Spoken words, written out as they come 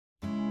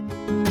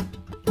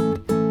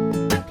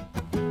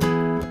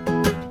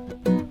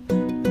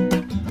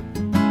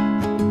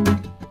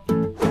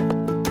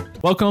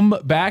Welcome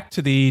back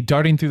to the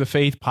Darting Through the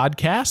Faith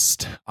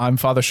podcast. I'm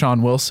Father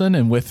Sean Wilson,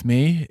 and with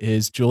me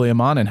is Julia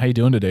Monin. How you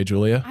doing today,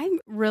 Julia?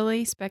 I'm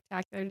really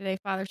spectacular today,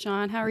 Father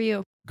Sean. How are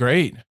you?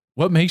 Great.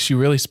 What makes you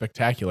really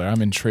spectacular?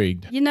 I'm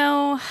intrigued. You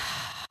know,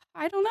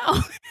 I don't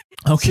know.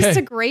 It's Okay. just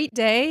a great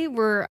day.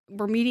 We're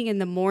meeting in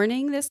the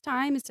morning this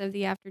time instead of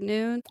the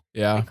afternoon.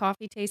 Yeah. My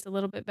coffee tastes a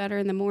little bit better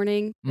in the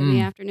morning than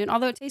the afternoon,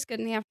 although it tastes good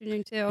in the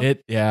afternoon too.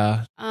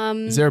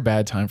 Is there a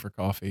bad time for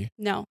coffee?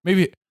 No.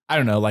 Maybe, I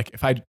don't know, like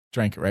if I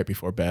drank it right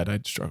before bed,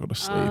 I'd struggle to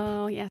sleep.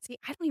 Oh, yeah. See,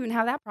 I don't even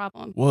have that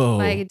problem. Whoa.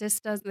 Like it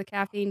just does, the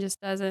caffeine just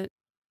doesn't.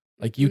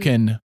 Like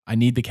I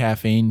need the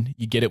caffeine,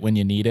 you get it when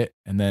you need it,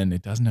 and then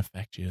it doesn't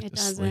affect you It to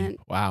sleep. doesn't.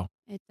 Wow.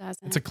 It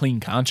doesn't. It's a clean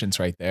conscience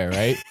right there,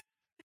 right?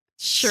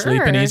 Sure.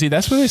 Sleeping easy.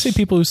 That's what they say,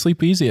 people who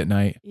sleep easy at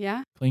night.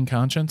 Yeah. Clean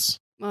conscience.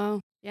 Well,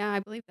 yeah, I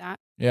believe that.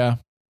 Yeah.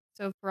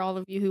 So for all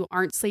of you who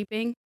aren't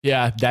sleeping,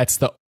 Yeah, that's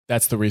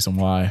the reason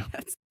why.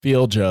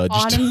 Feel judged.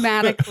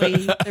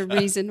 Automatically the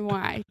reason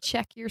why.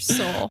 Check your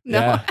soul. No.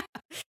 Yeah.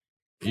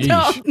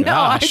 No, Yeesh, I'm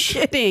gosh.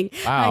 kidding.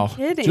 Wow. I'm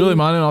kidding. Julia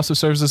Monin also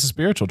serves as a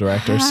spiritual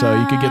director, so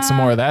you could get some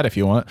more of that if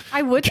you want.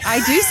 I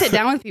do sit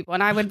down with people,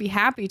 and I would be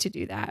happy to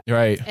do that.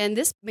 Right. And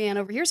this man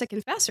over here is a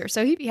confessor,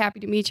 so he'd be happy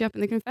to meet you up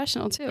in the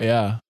confessional too.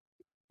 Yeah.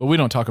 But we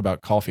don't talk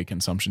about coffee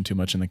consumption too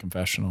much in the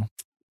confessional.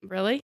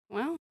 Really?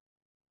 Well.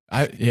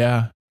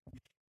 Yeah.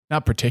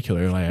 Not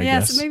particularly, I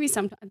guess. So maybe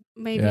sometime.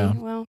 Maybe. Yeah.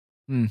 Well.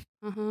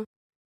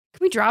 Can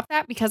we drop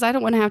that? Because I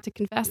don't want to have to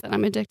confess that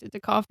I'm addicted to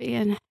coffee,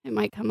 and it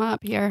might come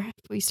up here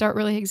if we start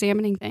really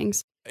examining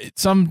things.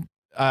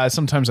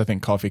 Sometimes I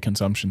think coffee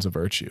consumption's a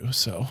virtue,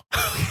 so.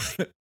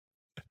 I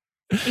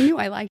knew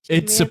I liked you.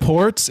 It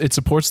supports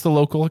the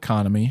local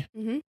economy.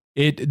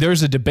 Mm-hmm.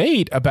 There's a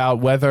debate about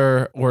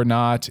whether or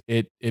not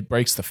it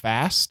breaks the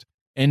fast.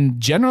 And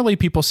generally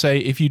people say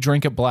if you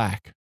drink it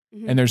black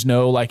and there's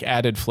no like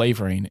added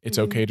flavoring, it's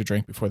okay to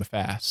drink before the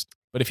fast.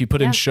 But if you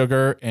put in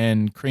sugar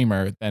and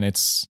creamer, then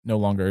it's no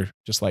longer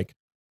just like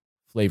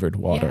flavored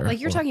water. Yeah, like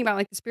you're talking about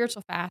like the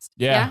spiritual fast.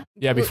 Yeah,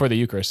 before the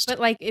Eucharist. But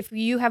like if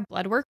you have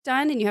blood work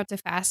done and you have to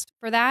fast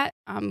for that,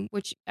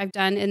 which I've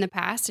done in the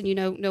past, and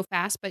no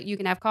fast, but you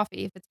can have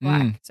coffee if it's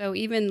black. So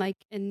even like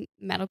in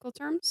medical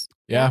terms,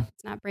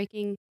 it's not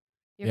breaking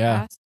your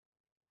fast.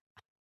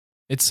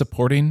 It's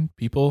supporting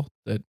people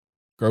that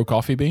grow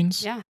coffee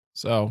beans. Yeah.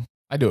 So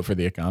I do it for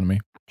the economy.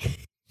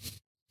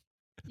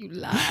 You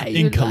lie.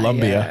 In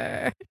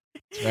Colombia.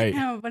 That's right.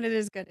 No, but it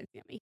is good. It's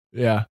yummy.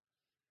 Yeah.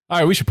 All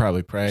right, we should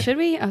probably pray. Should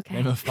we? Okay. In the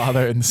name of the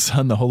Father and the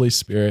Son, the Holy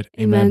Spirit.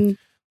 Amen.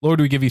 Lord,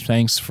 we give you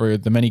thanks for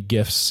the many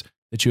gifts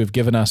that you have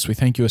given us. We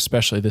thank you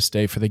especially this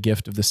day for the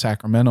gift of the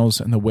sacramentals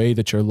and the way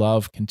that your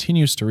love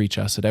continues to reach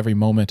us at every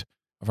moment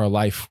of our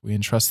life. We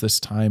entrust this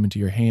time into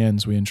your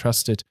hands. We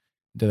entrust it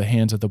into the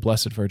hands of the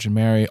Blessed Virgin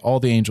Mary, all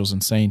the angels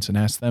and saints, and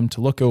ask them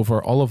to look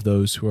over all of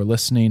those who are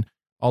listening,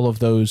 all of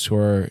those who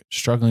are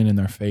struggling in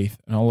their faith,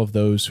 and all of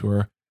those who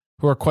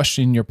are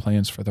questioning your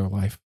plans for their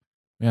life.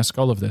 We ask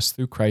all of this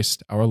through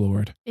Christ our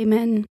Lord.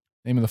 Amen. In the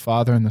name of the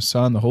Father, and the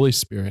Son, the Holy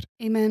Spirit.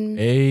 Amen.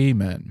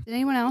 Amen. Did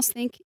anyone else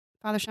think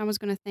Father Sean was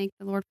going to thank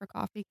the Lord for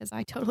coffee? Because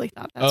I totally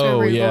thought that's where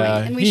we were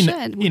going. And we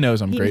should. He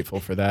knows I'm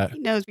grateful for that. He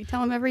knows. We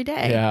tell him every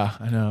day. Yeah,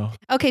 I know.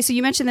 Okay, so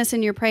you mentioned this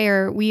in your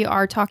prayer. We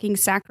are talking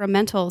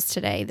sacramentals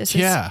today. This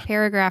is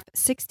paragraph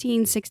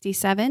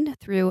 1667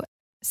 through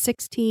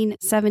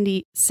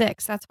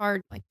 1676. That's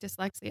hard, like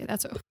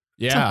dyslexia.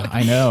 Yeah,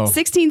 I know.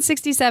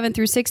 1667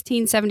 through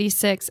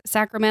 1676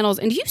 sacramentals.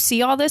 And do you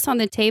see all this on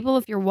the table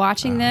if you're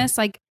watching this?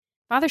 Like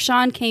Father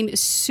Sean came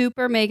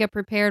super mega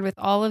prepared with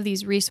all of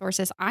these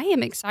resources. I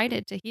am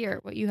excited to hear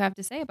what you have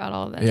to say about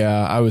all of this.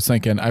 Yeah, I was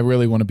thinking I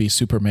really want to be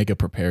super mega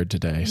prepared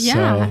today.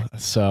 Yeah.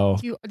 So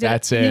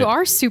that's it. You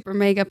are super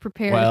mega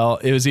prepared. Well,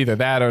 it was either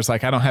that or it's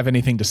like, I don't have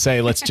anything to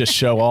say. Let's just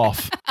show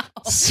off.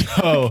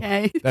 So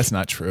that's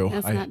not true.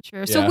 That's not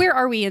true. So where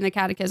are we in the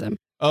catechism?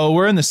 Oh,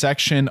 we're in the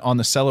section on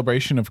the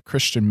celebration of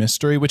Christian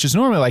mystery, which is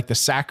normally like the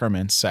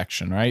sacraments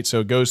section, right? So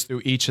it goes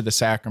through each of the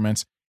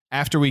sacraments.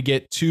 After we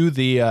get to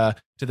the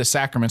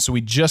sacraments, so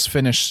we just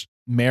finished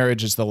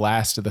marriage as the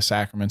last of the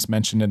sacraments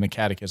mentioned in the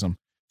catechism.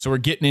 So we're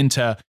getting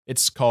into,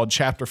 it's called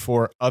chapter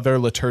 4, other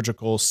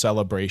liturgical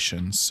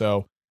celebrations.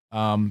 So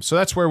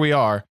that's where we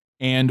are.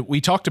 And we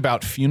talked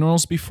about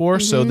funerals before.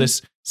 So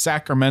this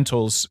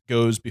sacramentals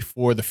goes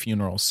before the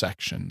funeral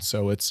section.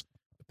 So it's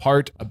the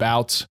part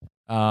about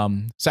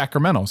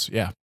sacramentals.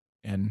 Yeah.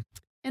 And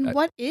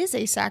what is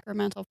a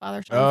sacramental,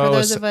 Father Sean, for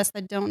those of us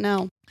that don't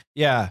know?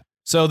 Yeah.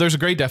 So there's a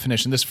great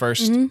definition. This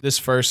first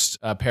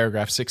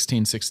paragraph,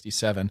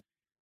 1667.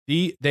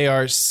 They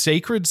are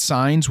sacred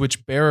signs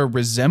which bear a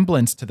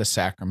resemblance to the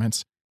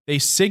sacraments. They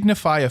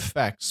signify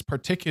effects,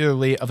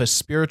 particularly of a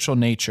spiritual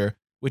nature,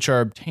 which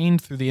are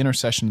obtained through the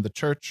intercession of the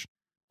Church.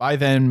 By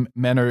them,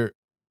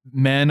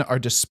 men are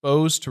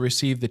disposed to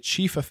receive the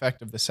chief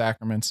effect of the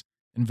sacraments,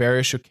 and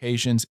various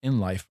occasions in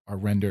life are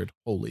rendered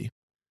holy.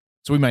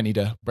 So we might need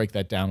to break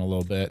that down a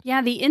little bit.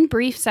 Yeah, the in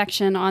brief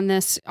section on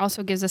this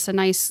also gives us a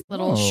nice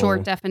little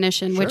short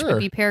definition, which would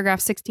be paragraph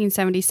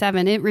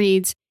 1677. It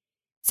reads,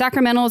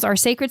 Sacramentals are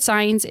sacred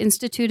signs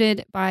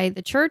instituted by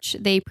the church.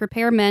 They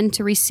prepare men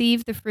to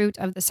receive the fruit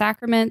of the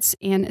sacraments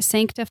and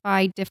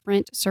sanctify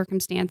different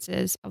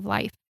circumstances of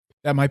life.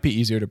 That might be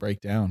easier to break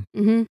down.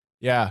 Mm-hmm.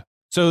 Yeah.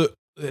 So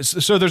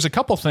there's a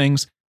couple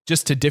things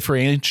just to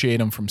differentiate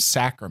them from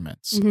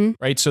sacraments,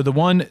 right? So the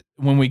one,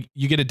 when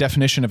you get a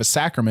definition of a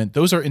sacrament,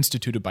 those are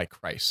instituted by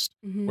Christ,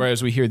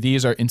 whereas we hear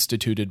these are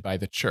instituted by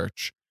the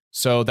church.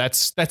 So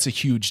that's a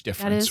huge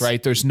difference,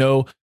 right? There's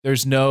no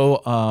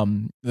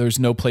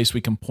place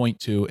we can point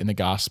to in the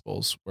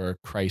Gospels where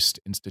Christ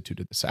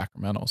instituted the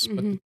sacramentals,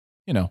 but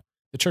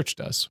the church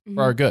does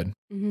for our good.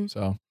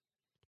 So,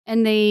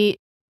 and they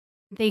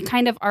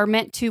kind of are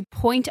meant to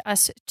point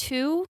us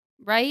to,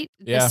 right?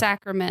 The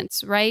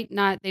sacraments, right?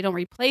 They don't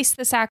replace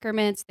the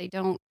sacraments. They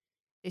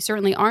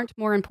certainly aren't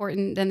more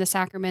important than the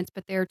sacraments,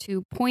 but they're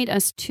to point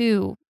us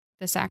to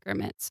the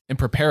sacraments and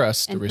prepare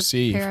us to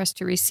receive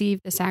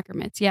the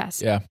sacraments.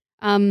 Yes. Yeah.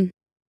 And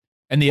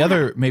the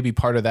other maybe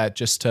part of that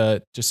just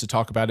to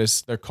talk about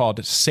is they're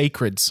called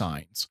sacred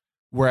signs,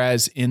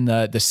 whereas in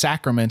the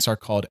sacraments are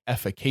called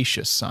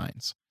efficacious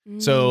signs.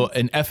 So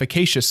an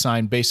efficacious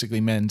sign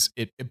basically means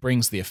it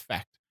brings the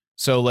effect.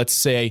 So let's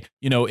say,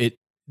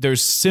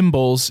 there's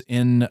symbols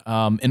in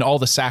all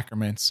the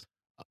sacraments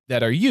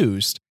that are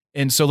used.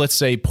 And so let's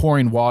say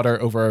pouring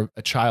water over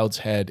a child's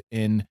head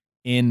in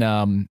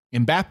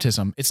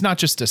baptism, it's not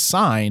just a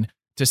sign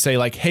to say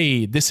like,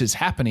 hey, this is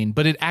happening,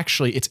 but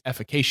it's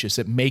efficacious.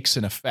 It makes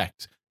an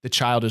effect. The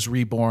child is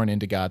reborn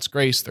into God's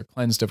grace. They're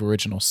cleansed of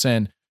original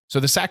sin. So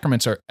the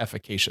sacraments are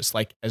efficacious.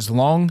 Like as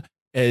long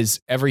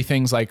as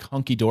everything's like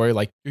hunky-dory,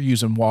 like you're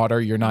using water,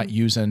 you're not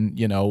using,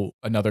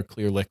 another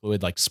clear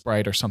liquid like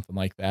Sprite or something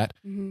like that.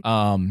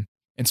 And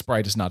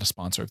Sprite is not a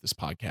sponsor of this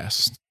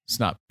podcast. It's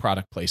not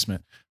product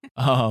placement.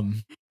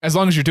 As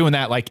long as you're doing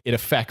that, like it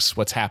affects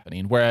what's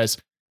happening. Whereas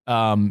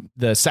the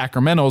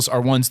sacramentals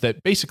are ones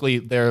that basically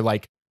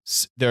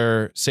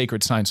they're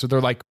sacred signs. So they're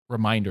like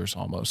reminders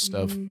almost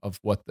of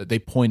what they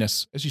point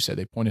us, as you said,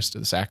 they point us to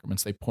the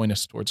sacraments. They point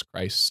us towards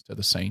Christ, to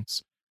the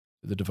saints,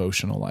 to the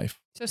devotional life.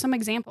 So some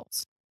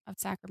examples of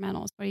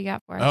sacramentals. What do you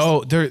got for us?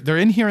 Oh, they're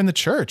in here in the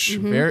church.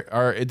 They're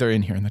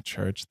in here in the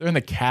church. They're in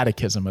the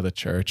catechism of the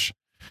church.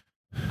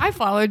 I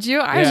followed you.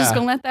 I was just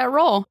going to let that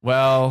roll.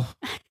 Well,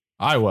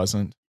 I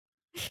wasn't.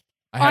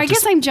 I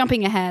guess I'm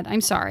jumping ahead.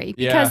 I'm sorry.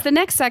 Because the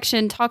next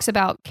section talks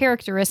about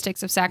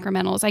characteristics of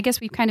sacramentals. I guess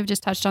we've kind of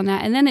just touched on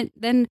that. And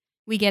then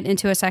we get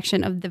into a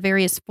section of the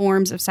various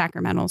forms of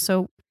sacramentals.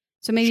 So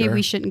maybe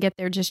we shouldn't get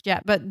there just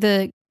yet. But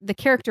the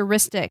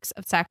characteristics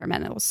of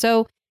sacramentals.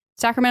 So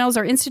sacramentals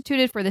are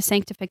instituted for the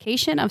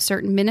sanctification of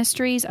certain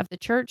ministries of the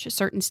church,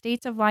 certain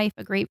states of life,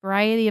 a great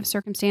variety of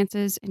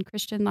circumstances in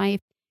Christian life,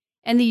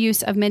 and the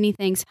use of many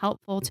things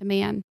helpful to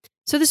man.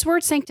 So this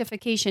word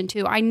sanctification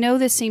too, I know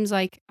this seems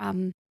like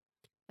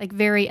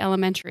very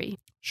elementary.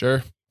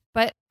 Sure.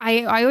 But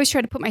I always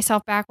try to put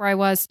myself back where I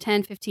was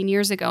 10, 15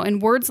 years ago.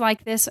 And words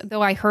like this,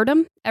 though I heard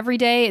them every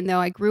day and though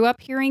I grew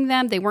up hearing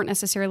them, they weren't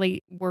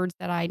necessarily words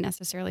that I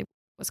necessarily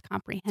was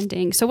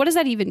comprehending. So what does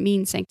that even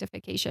mean,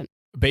 sanctification?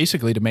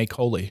 Basically to make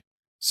holy.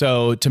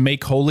 So to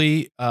make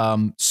holy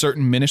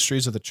certain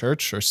ministries of the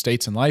church or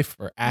states in life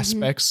or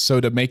aspects, so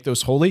to make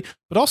those holy,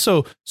 but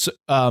also, so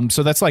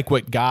that's like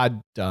what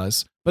God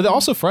does, but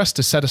also for us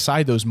to set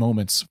aside those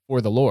moments for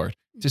the Lord,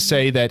 to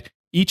say that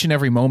each and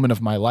every moment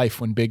of my life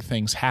when big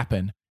things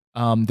happen,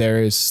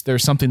 there's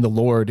something the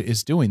Lord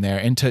is doing there,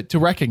 and to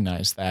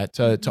recognize that,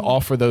 to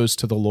offer those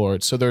to the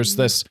Lord. So there's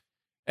this,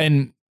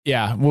 and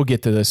we'll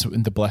get to this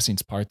in the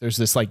blessings part. There's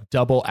this like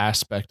double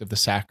aspect of the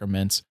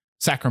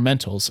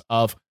sacramentals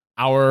of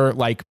our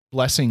like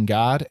blessing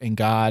God and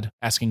God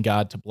asking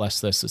God to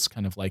bless this. It's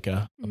kind of like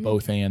a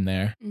both and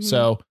there.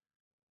 So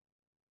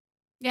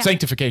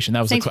sanctification,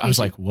 that was I was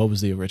like, what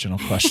was the original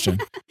question?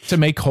 To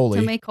make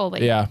holy. To make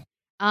holy. Yeah.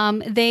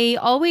 They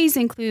always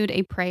include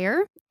a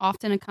prayer,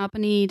 often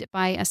accompanied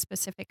by a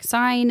specific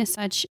sign,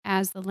 such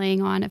as the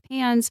laying on of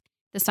hands,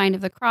 the sign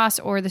of the cross,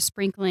 or the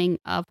sprinkling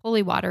of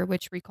holy water,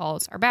 which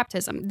recalls our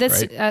baptism.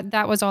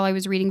 That was all I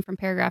was reading from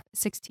paragraph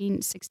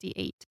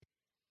 1668.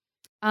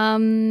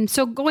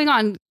 So going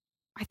on,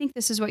 I think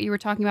this is what you were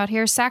talking about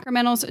here.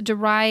 Sacramentals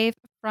derive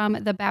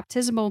from the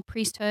baptismal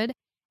priesthood.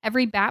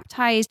 Every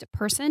baptized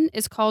person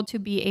is called to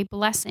be a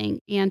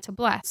blessing and to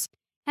bless.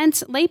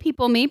 Hence, lay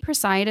people may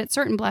preside at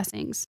certain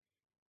blessings.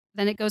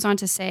 Then it goes on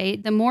to say,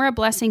 the more a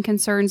blessing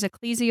concerns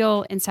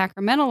ecclesial and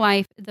sacramental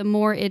life, the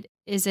more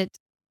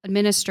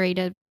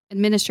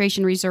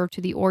administration reserved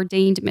to the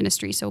ordained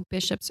ministry, so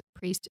bishops,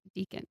 priests,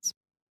 deacons.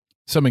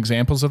 Some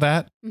examples of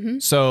that.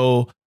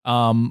 So,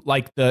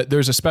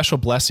 there's a special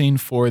blessing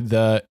for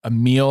a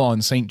meal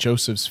on St.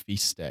 Joseph's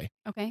feast day.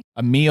 Okay.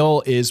 A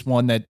meal is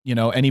one that,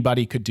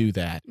 anybody could do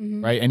that,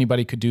 right?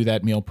 Anybody could do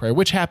that meal prayer,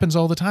 which happens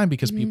all the time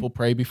because people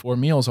pray before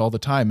meals all the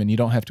time, and you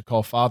don't have to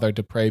call Father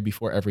to pray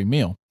before every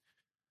meal.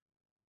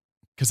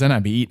 Because then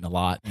I'd be eating a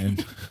lot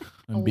and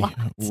I'd be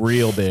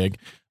real big.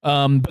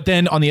 But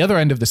then on the other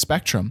end of the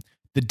spectrum,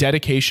 the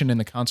dedication and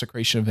the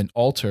consecration of an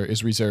altar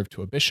is reserved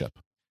to a bishop.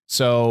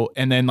 So,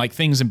 and then like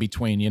things in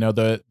between,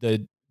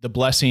 the the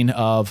blessing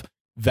of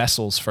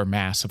vessels for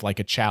mass, of like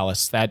a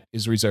chalice, that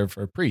is reserved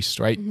for a priest,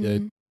 right?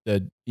 Mhm.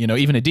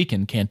 Even a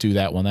deacon can't do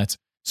that one.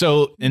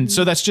 So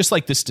that's just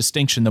like this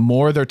distinction. The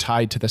more they're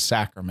tied to the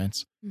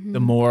sacraments, the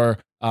Mhm. more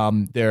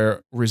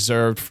they're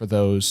reserved for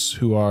those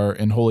who are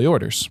in holy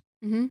orders.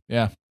 Mhm.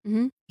 Yeah.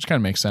 Mhm. Which kind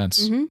of makes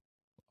sense. Mhm.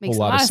 Makes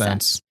Whole a lot lot of of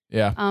sense.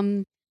 Yeah.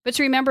 But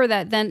to remember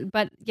that then,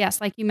 but yes,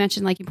 like you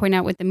mentioned, like you point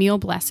out with the meal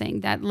blessing,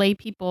 that lay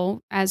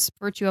people, as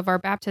virtue of our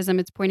baptism,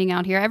 it's pointing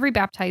out here, every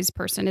baptized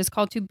person is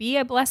called to be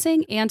a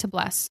blessing and to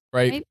bless.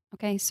 Right.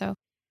 Okay.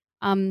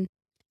 Um,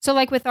 so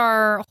like with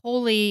our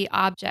holy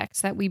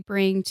objects that we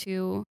bring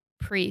to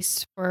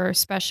priests for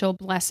special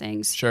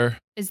blessings, Sure.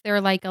 is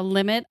there like a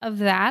limit of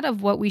that,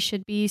 of what we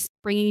should be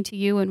bringing to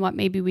you and what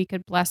maybe we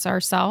could bless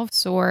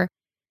ourselves? Or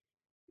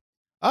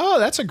Oh,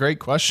 that's a great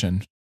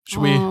question.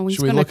 Should he's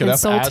we going to look it up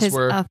consult as his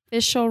we're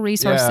official Yeah,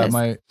 resources.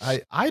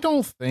 I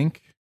don't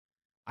think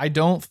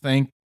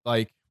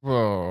like,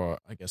 oh,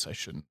 I guess I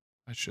shouldn't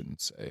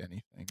say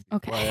anything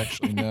before I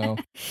actually know.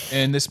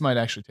 And this might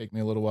actually take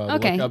me a little while to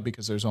Okay. look up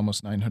because there's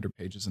almost 900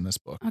 pages in this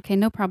book. Okay,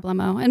 no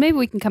problemo. And maybe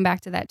we can come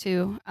back to that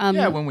too.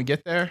 Yeah, when we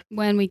get there.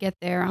 When we get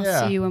there, I'll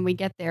Yeah. see you when we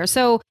get there.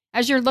 So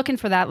as you're looking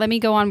for that, let me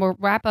go on. We'll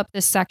wrap up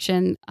this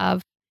section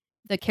of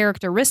the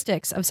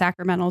characteristics of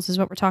sacramentals is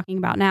what we're talking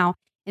about now.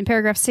 In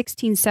paragraph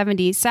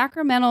 1670,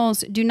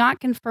 sacramentals do not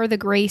confer the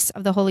grace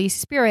of the Holy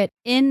Spirit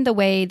in the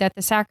way that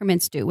the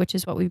sacraments do, which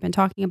is what we've been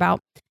talking about,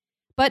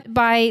 but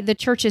by the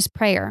church's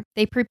prayer.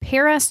 They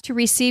prepare us to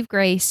receive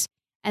grace,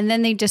 and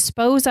then they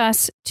dispose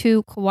us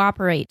to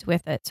cooperate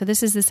with it. So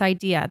this is this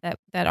idea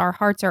that our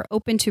hearts are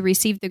open to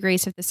receive the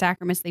grace of the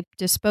sacraments. They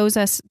dispose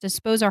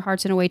our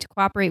hearts in a way to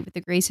cooperate with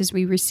the graces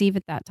we receive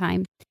at that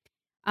time.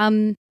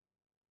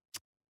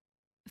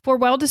 For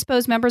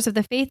well-disposed members of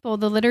the faithful,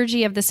 the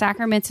liturgy of the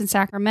sacraments and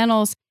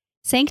sacramentals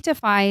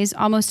sanctifies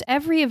almost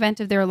every event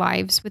of their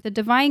lives with a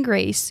divine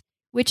grace,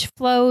 which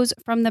flows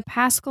from the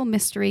paschal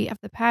mystery of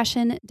the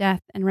passion, death,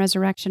 and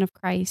resurrection of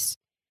Christ.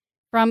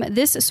 From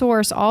this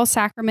source, all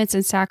sacraments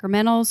and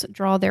sacramentals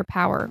draw their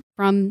power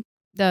from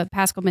the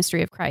paschal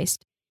mystery of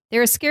Christ.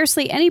 There is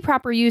scarcely any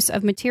proper use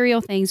of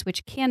material things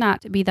which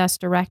cannot be thus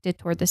directed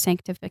toward the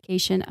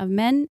sanctification of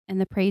men and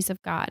the praise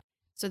of God.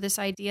 So this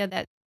idea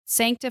that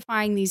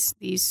sanctifying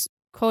these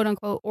quote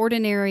unquote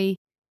ordinary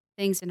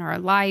things in our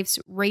lives,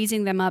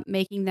 raising them up,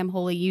 making them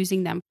holy,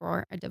 using them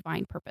for a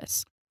divine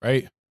purpose.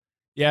 Right.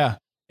 Yeah.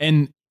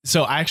 And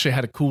so I actually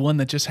had a cool one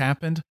that just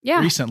happened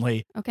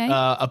recently. Okay.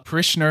 A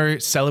parishioner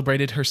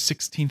celebrated her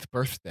 16th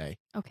birthday.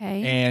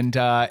 Okay.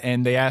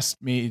 And they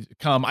asked me to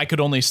come. I could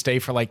only stay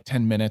for like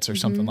 10 minutes or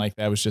something like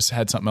that. I was just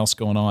had something else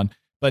going on.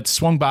 But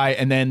swung by,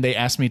 and then they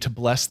asked me to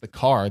bless the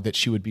car that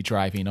she would be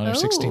driving on her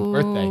 16th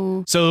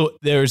birthday. So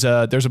there's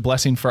a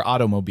blessing for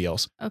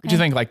automobiles. Okay. Would you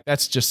think like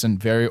that's just a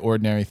very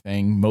ordinary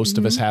thing? Most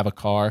of us have a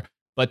car,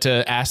 but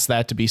to ask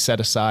that to be set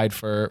aside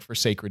for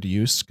sacred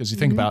use, because you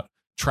think about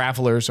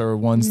travelers are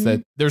ones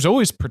that there's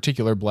always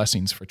particular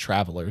blessings for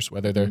travelers,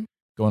 whether they're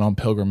going on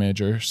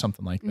pilgrimage or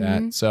something like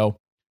that. So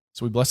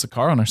we bless the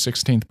car on her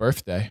 16th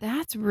birthday.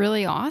 That's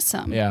really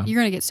awesome. Yeah.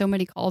 You're going to get so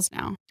many calls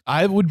now.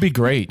 I would be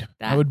great.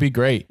 That would be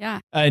great.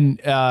 Yeah. And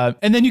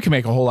then you can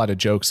make a whole lot of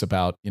jokes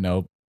about,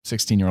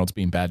 16-year-olds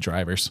being bad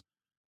drivers.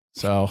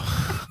 So.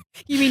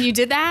 You mean you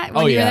did that?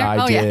 When Oh, you were yeah,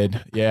 there? I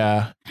did.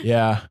 Yeah.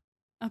 Yeah.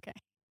 Okay.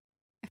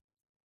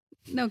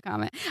 No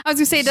comment. I was going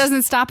to say it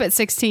doesn't stop at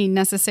 16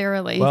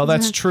 necessarily. Well,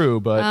 that's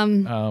true, but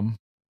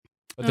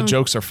the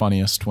jokes are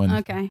funniest when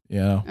Okay.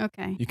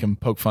 you can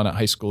poke fun at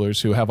high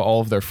schoolers who have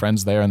all of their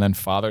friends there, and then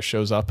father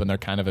shows up and they're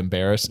kind of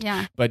embarrassed.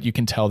 Yeah. But you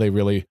can tell they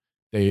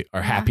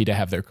are happy to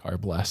have their car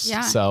blessed.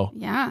 Yeah. So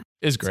yeah,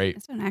 it's great.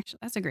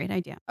 That's a great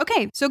idea.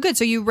 Okay, so good.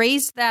 So you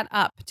raised that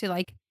up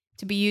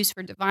to be used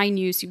for divine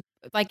use. You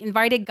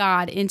invited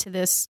God into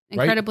this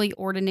incredibly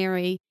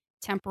ordinary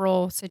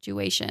temporal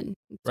situation,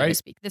 so to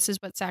speak. This is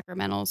what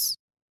sacramentals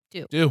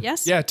do.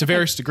 Yes. Yeah, to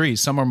various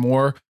degrees. Some are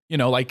more,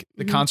 like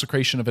the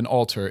consecration of an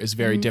altar is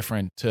very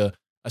different to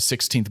a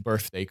 16th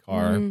birthday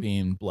car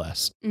being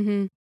blessed.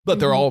 But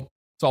it's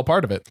all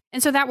part of it.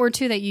 And so that word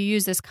too that you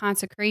use, this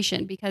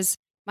consecration, because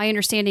my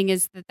understanding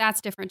is that that's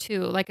different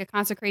too. Like a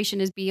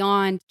consecration is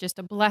beyond just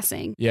a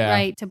blessing,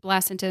 right? To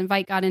bless and to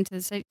invite God into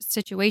the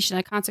situation.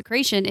 A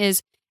consecration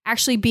is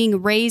actually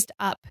being raised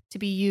up to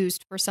be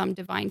used for some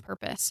divine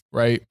purpose.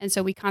 Right. And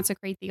so we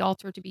consecrate the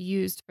altar to be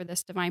used for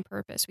this divine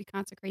purpose. We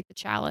consecrate the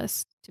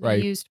chalice to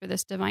be used for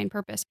this divine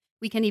purpose.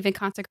 We can even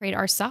consecrate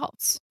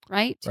ourselves,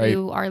 right?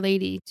 To Our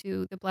Lady,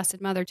 to the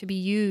Blessed Mother, to be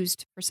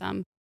used for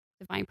some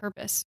divine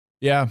purpose.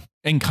 Yeah.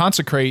 And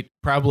consecrate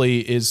probably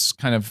is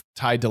kind of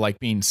tied to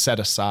being set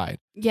aside.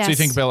 Yes. So you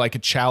think about a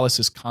chalice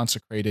is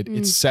consecrated.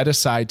 It's set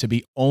aside to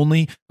be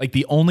only,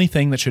 the only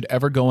thing that should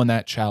ever go in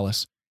that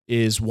chalice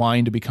is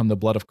wine to become the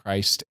blood of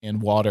Christ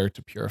and water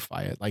to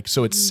purify it.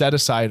 So it's set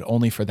aside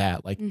only for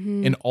that.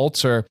 An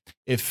altar,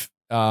 if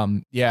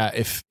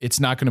it's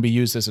not going to be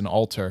used as an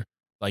altar,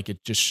 it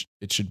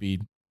should be,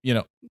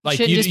 you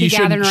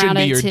shouldn't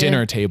be your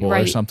dinner table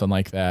or something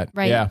like that.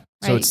 Right. Yeah.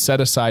 So it's set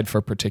aside for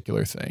a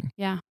particular thing.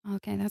 Yeah.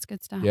 Okay. That's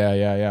good stuff.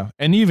 Yeah.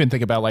 And you even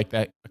think about like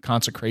that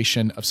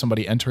consecration of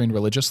somebody entering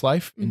religious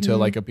life into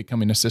like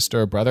becoming a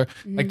sister or brother.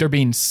 Like they're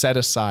being set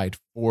aside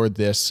for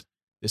this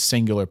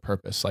singular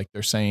purpose. Like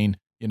they're saying,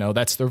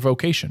 that's their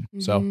vocation.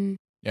 So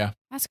yeah.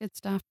 That's good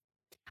stuff.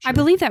 Sure. I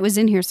believe that was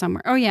in here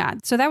somewhere. Oh yeah.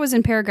 So that was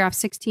in paragraph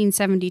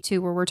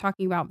 1672 where we're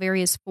talking about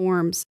various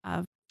forms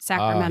of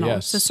sacramental.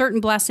 Yes. So certain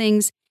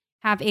blessings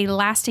have a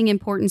lasting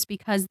importance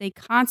because they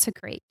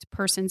consecrate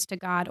persons to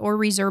God or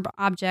reserve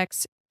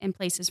objects and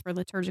places for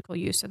liturgical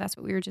use. So that's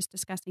what we were just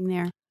discussing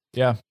there.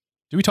 Yeah.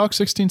 Did we talk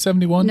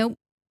 1671? Nope.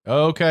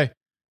 Okay.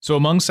 So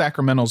among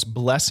sacramentals,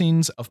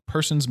 blessings of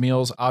persons,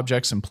 meals,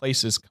 objects, and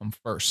places come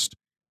first.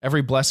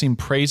 Every blessing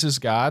praises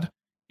God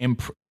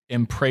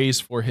and prays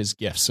for his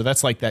gifts. So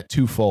that's like that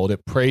twofold.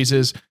 It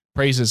praises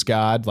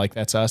God, like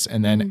that's us,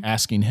 and then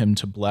asking him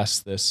to bless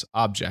this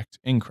object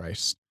in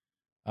Christ.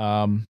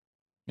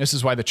 This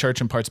is why the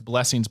church imparts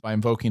blessings by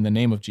invoking the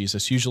name of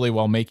Jesus, usually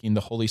while making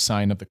the holy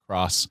sign of the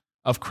cross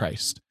of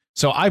Christ.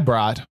 So I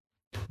brought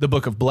the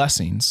Book of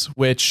Blessings,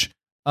 which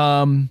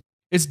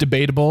is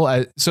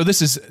debatable. So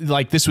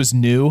this was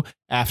new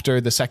after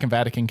the Second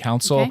Vatican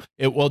Council. Okay.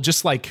 It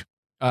just like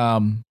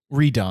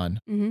redone.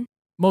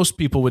 Most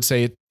people would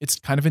say it's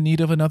kind of in need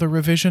of another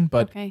revision,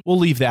 but we'll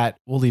leave that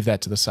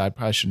to the side.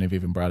 Probably shouldn't have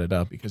even brought it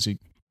up because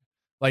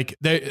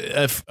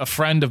a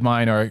friend of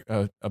mine or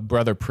a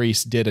brother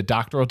priest did a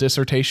doctoral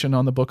dissertation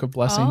on the Book of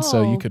Blessings,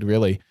 so you could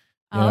really,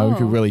 you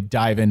could really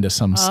dive into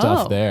some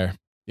stuff there.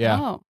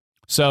 Yeah.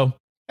 So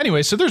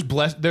anyway, so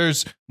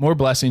there's more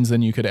blessings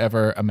than you could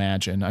ever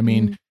imagine. I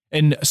mean,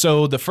 and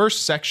so the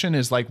first section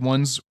is like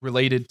ones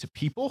related to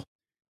people.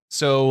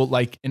 So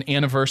like an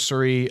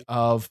anniversary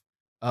of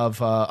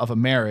a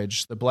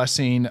marriage, the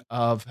blessing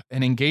of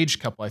an engaged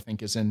couple, I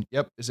think is in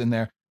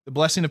there. The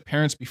blessing of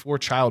parents before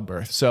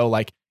childbirth. So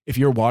like, if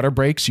your water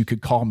breaks, you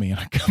could call me and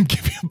I come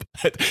give you a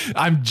bet.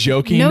 I'm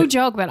joking. No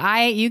joke, but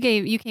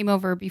you came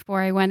over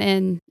before I went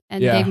in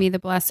and gave me the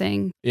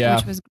blessing,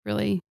 which was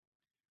really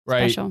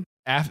special.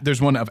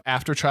 There's one of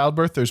after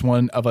childbirth. There's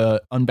one of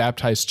a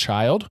unbaptized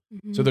child.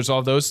 So there's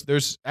all those.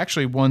 There's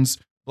actually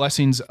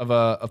blessings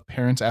of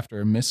parents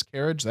after a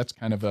miscarriage. That's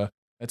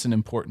that's an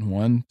important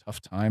one. Tough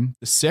time.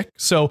 The sick.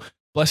 So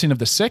blessing of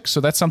the sick. So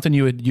that's something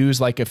you would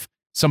use like if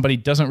somebody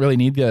doesn't really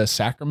need the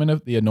sacrament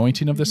of the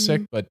anointing of the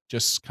sick, but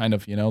just kind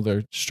of,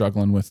 they're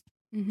struggling with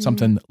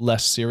something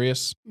less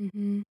serious.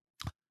 Then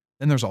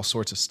there's all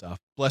sorts of stuff.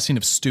 Blessing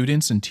of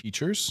students and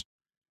teachers,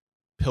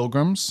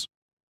 pilgrims.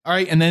 All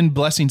right. And then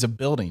blessings of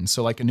buildings.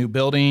 So like a new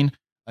building,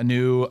 a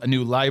new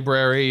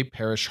library,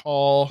 parish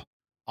hall,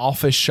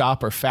 office,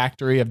 shop, or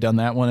factory. I've done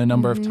that one a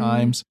number of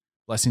times.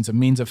 Blessings of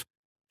means of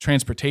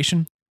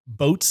transportation,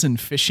 boats and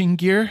fishing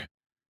gear.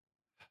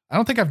 I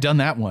don't think I've done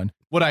that one.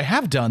 What I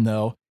have done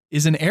though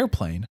is an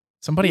airplane.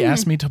 Somebody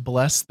asked me to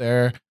bless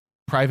their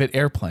private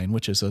airplane,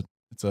 which is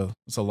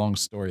it's a long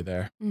story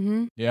there.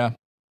 Yeah.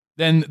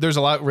 Then there's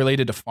a lot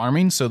related to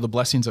farming. So the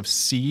blessings of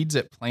seeds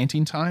at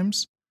planting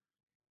times.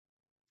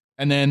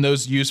 And then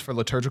those used for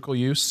liturgical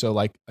use. So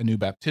like a new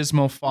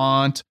baptismal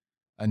font,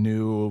 a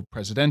new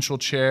presidential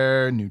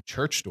chair, new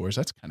church doors.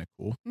 That's kind of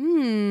cool.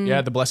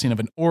 Yeah. The blessing of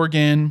an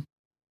organ.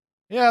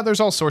 Yeah. There's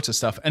all sorts of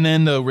stuff. And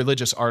then the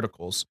religious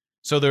articles.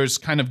 So there's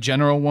kind of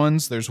general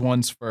ones. There's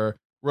ones for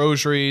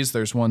rosaries.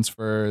 There's ones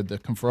for the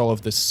conferral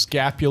of the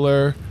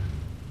scapular.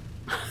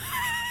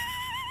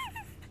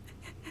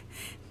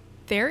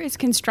 There is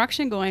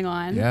construction going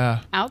on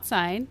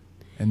outside.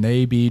 And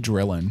they be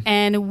drilling.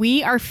 And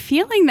we are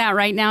feeling that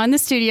right now in the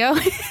studio.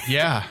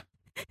 Yeah.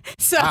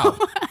 So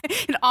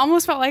it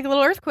almost felt like a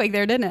little earthquake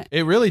there, didn't it?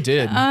 It really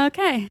did.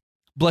 Okay.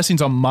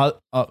 Blessings on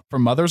for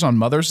mothers on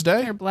Mother's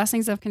Day. There are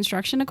blessings of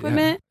construction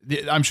equipment.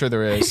 Yeah. I'm sure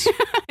there is.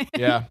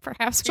 Yeah.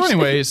 Perhaps. So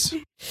anyways,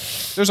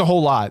 there's a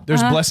whole lot.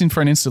 There's blessing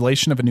for an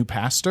installation of a new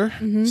pastor.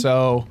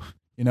 So,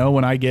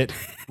 when I get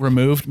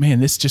removed, man,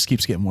 this just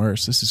keeps getting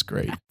worse. This is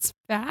great. That's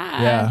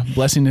bad. Yeah.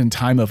 Blessing in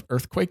time of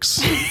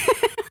earthquakes.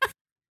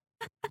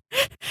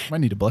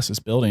 Might need to bless this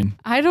building.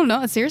 I don't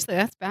know. Seriously,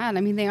 that's bad.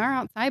 I mean, they are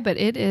outside, but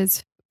it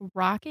is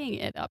rocking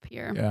it up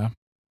here. Yeah.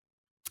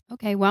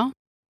 Okay. Well.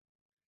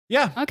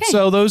 Yeah. Okay.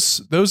 So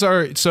those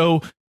are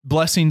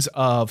blessings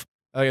of,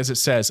 as it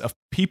says, of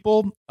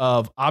people,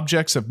 of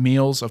objects, of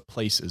meals, of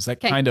places. That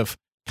kind of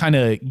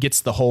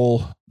gets the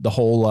whole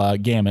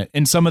gamut.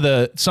 And some of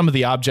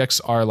the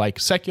objects are like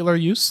secular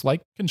use,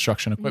 like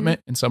construction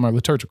equipment, and some are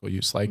liturgical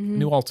use, like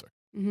new altar.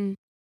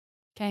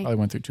 Okay. I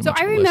went through too so much.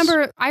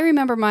 I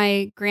remember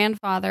my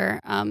grandfather,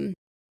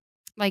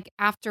 like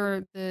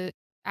after the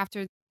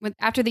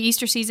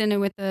Easter season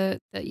and with the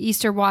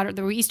Easter water,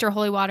 the Easter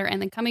holy water,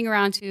 and then coming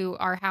around to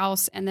our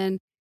house and then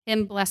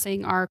him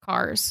blessing our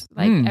cars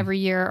like every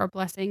year or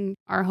blessing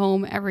our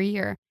home every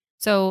year.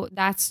 So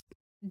that's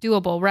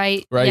doable,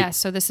 right? Right. Yes.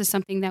 So this is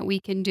something that we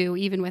can do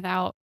even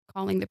without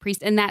calling the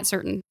priest in that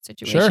certain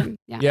situation.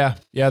 Sure.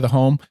 Yeah. The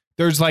home.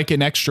 There's like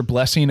an extra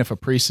blessing if a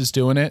priest is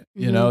doing it.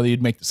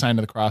 You'd make the sign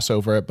of the cross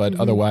over it, but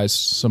otherwise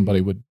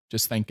somebody would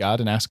just thank God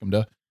and ask him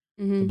to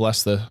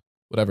bless the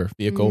whatever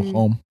vehicle,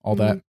 home, all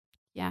that.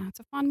 Yeah, it's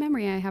a fond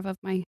memory I have of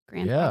my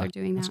grandfather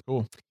doing that. That's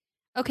cool.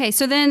 Okay,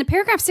 so then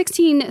paragraph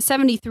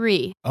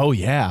 1673. Oh,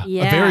 yeah.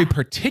 Yeah. A very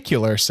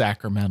particular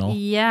sacramental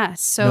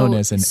Yes. So known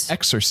as an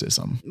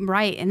exorcism.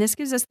 Right. And this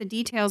gives us the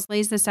details,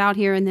 lays this out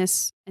here in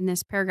this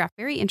paragraph.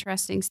 Very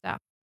interesting stuff.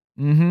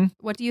 Mm-hmm.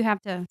 What do you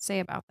have to say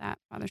about that,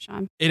 Father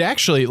Sean? It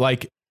actually,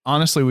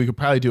 honestly, we could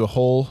probably do a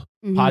whole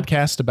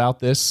podcast about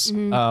this.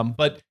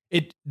 But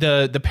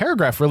the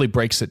paragraph really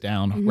breaks it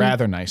down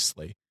rather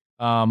nicely.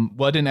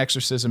 What an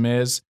exorcism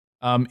is.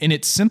 In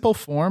its simple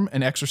form,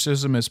 an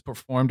exorcism is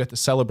performed at the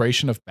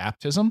celebration of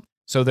baptism.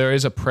 So there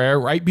is a prayer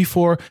right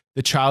before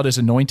the child is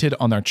anointed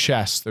on their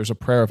chest. There's a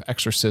prayer of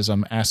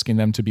exorcism asking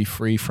them to be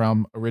free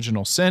from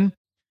original sin.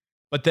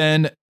 But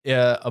then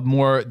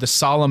the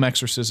solemn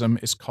exorcism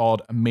is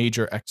called a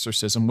major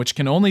exorcism, which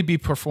can only be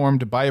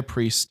performed by a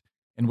priest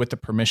and with the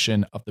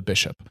permission of the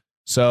bishop.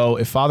 So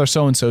if Father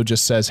so-and-so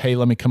just says, hey,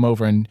 let me come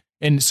over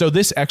and so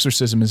this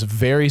exorcism is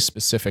very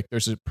specific.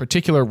 There's a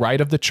particular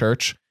rite of the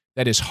church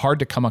that is hard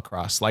to come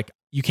across. Like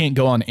you can't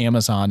go on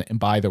Amazon and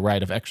buy the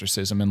rite of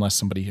exorcism unless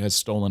somebody has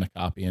stolen a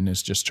copy and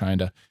is just trying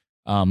to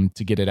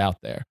get it out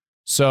there.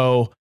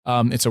 So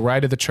it's a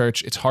rite of the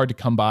church. It's hard to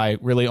come by.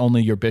 Really,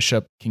 only your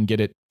bishop can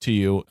get it to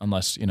you,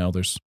 unless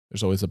there's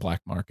always a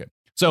black market.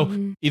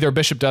 So either a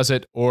bishop does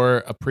it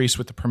or a priest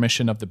with the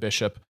permission of the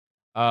bishop.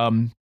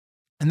 And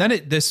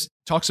then this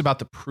talks about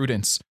the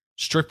prudence,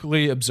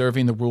 strictly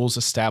observing the rules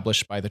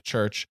established by the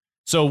church.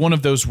 So one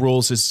of those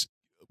rules is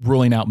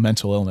ruling out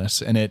mental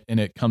illness, and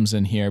it comes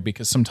in here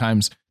because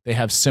sometimes they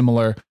have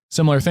similar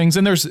things,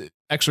 and there's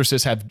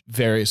exorcists have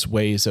various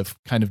ways of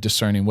kind of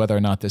discerning whether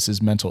or not this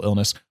is mental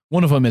illness.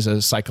 One of them is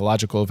a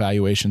psychological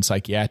evaluation,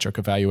 psychiatric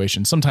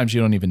evaluation. Sometimes you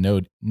don't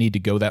even need to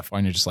go that far,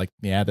 and you're just like,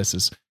 yeah, this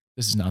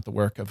is not the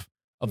work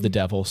of the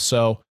devil.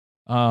 So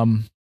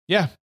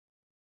yeah.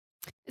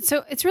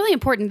 So it's really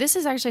important. This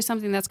is actually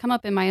something that's come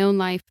up in my own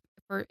life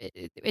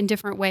in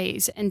different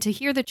ways, and to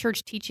hear the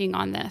church teaching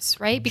on this,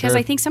 right? Because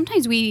I think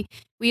sometimes we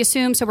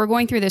assume, so we're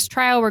going through this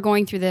trial, we're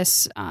going through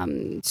this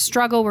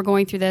struggle, we're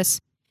going through this,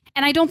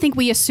 and I don't think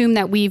we assume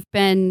that we've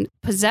been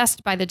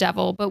possessed by the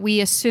devil, but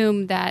we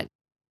assume that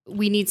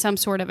we need some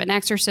sort of an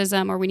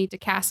exorcism or we need to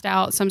cast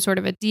out some sort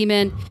of a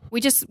demon. We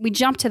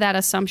jump to that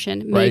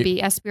assumption,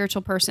 maybe, as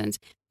spiritual persons.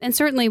 And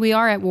certainly we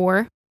are at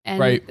war,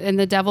 and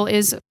the devil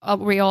is a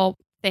real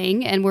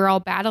thing, and we're all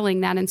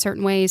battling that in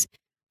certain ways.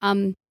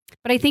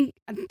 But I think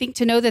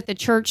to know that the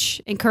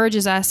church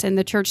encourages us and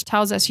the church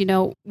tells us,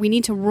 we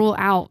need to rule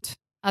out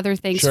other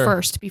things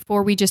first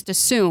before we just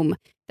assume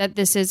that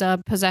this is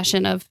a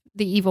possession of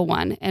the evil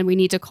one, and we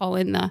need to call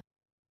in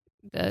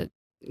the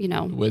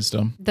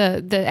wisdom,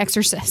 the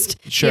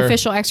exorcist, the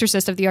official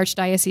exorcist of the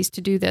archdiocese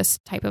to do this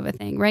type of a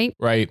thing, right?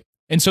 Right.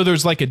 And so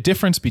there's like a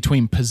difference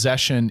between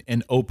possession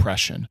and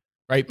oppression,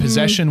 right?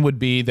 Possession would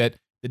be that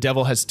the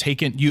devil has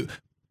taken you,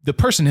 the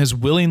person has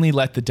willingly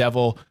let the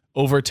devil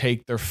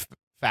overtake their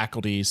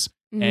faculties,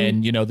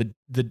 and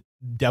the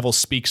devil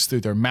speaks through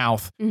their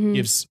mouth,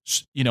 gives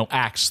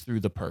acts through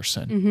the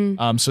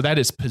person. So that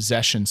is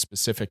possession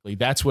specifically.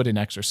 That's what an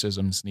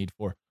exorcism's need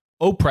for.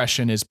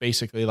 Oppression is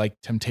basically like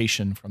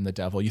temptation from the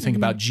devil. You think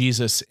about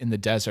Jesus in the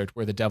desert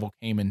where the devil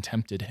came and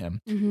tempted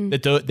him.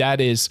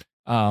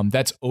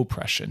 That's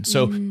oppression.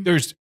 So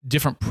there's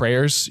different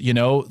prayers.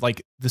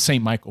 Like the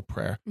St. Michael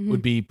prayer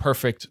would be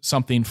perfect,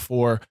 something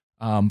for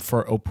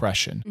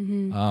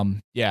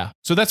oppression.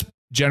 So that's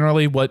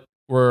generally what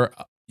we're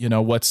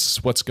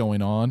what's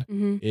going on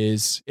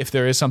is if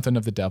there is something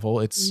of the devil,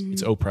 it's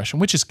oppression,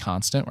 which is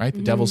constant, right?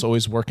 The devil's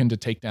always working to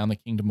take down the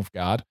kingdom of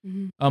God.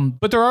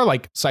 But there are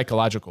like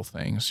psychological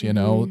things,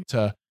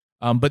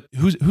 but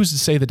who's to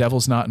say the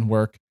devil's not in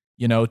work,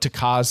 to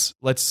cause,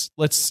 let's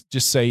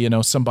just say,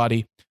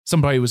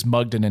 somebody was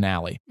mugged in an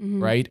alley,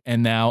 right?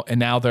 And now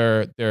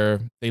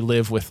they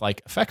live with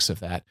like effects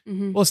of that.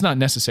 Well, it's not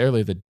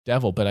necessarily the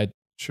devil, but I'd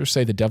sure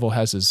say the devil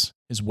has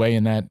his way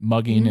in that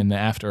mugging and the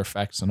after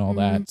effects and all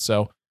that.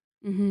 So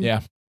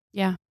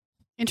yeah.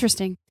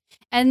 Interesting.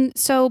 And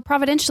so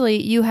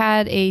providentially, you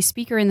had a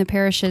speaker in the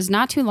parishes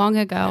not too long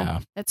ago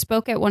that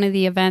spoke at one of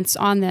the events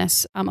on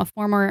this, a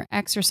former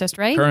exorcist,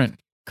 right?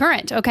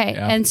 Current. Okay.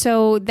 Yeah. And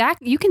so that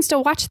you can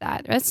still watch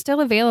that. It's still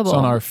available. It's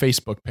on our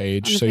Facebook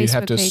page. So you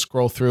have to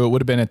scroll through. It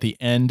would have been at the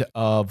end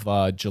of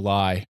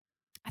July.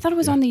 I thought it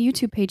was on the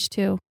YouTube page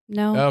too.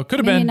 No, could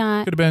have been.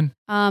 Not. Could have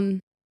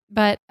been.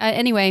 But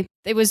anyway,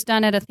 it was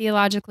done at a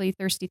Theologically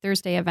Thirsty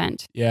Thursday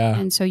event. Yeah.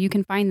 And so you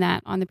can find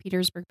that on the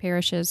Petersburg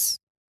Parish's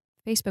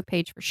Facebook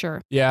page for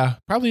sure. Yeah,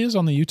 probably is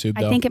on the YouTube,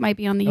 though. I think it might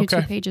be on the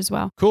YouTube page as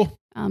well. Cool.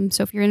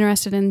 So if you're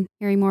interested in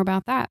hearing more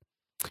about that.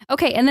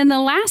 Okay, and then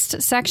the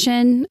last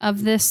section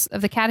of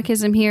the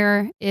catechism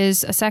here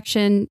is a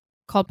section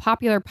called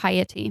Popular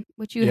Piety,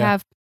 which you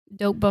have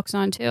dope books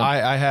on too.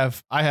 I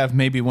have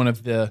maybe one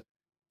of the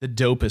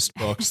dopest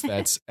books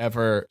that's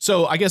ever.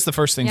 So I guess the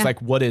first thing is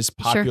like, what is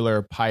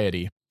popular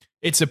piety?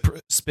 It's a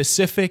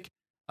specific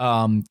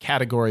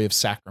category of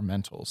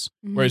sacramentals,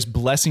 whereas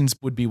blessings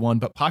would be one,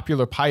 but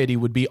popular piety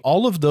would be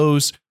all of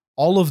those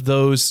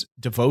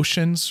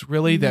devotions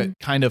really that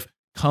kind of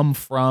come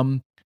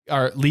from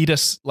or lead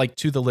us like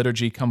to the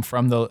liturgy, come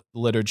from the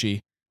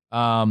liturgy.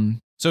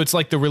 So it's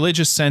like the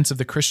religious sense of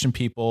the Christian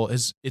people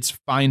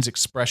finds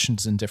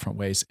expressions in different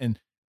ways. And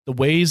the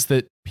ways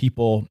that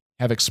people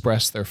have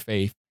expressed their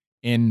faith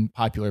in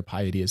popular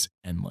piety is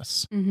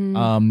endless.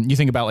 You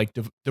think about like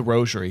the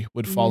rosary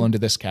would fall into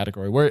this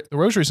category, where the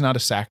rosary is not a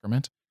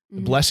sacrament.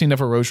 The blessing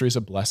of a rosary is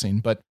a blessing,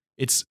 but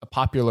it's a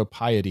popular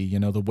piety,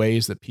 the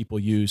ways that people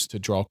use to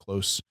draw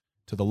close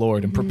to the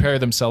Lord and prepare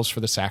themselves for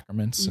the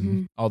sacraments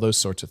and all those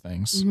sorts of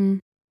things.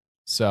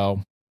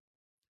 So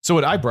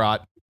what I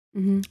brought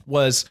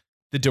was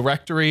the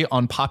Directory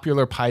on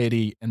Popular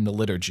Piety and the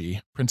Liturgy,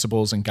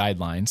 Principles and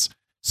Guidelines.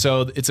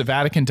 So it's a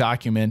Vatican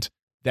document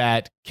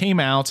that came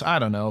out, I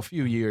don't know, a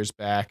few years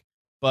back,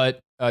 but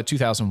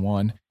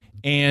 2001.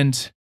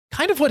 And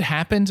kind of what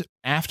happened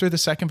after the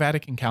Second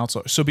Vatican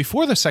Council. So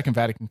before the Second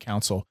Vatican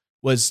Council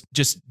was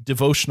just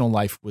devotional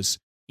life was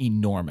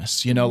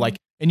enormous, like,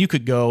 and you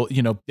could go,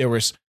 there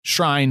was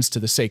shrines to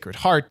the Sacred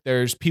Heart.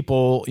 There's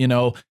people,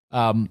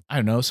 I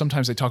don't know,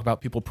 sometimes they talk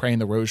about people praying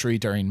the rosary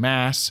during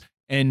Mass.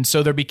 And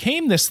so there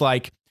became this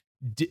like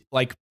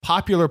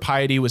popular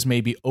piety was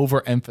maybe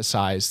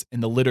overemphasized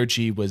and the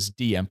liturgy was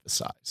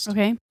de-emphasized.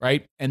 Okay.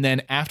 Right. And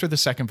then after the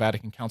Second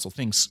Vatican Council,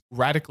 things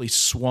radically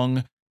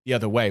swung the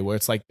other way, where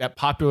it's like that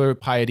popular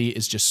piety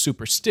is just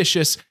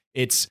superstitious.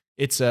 It's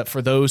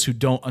for those who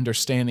don't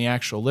understand the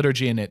actual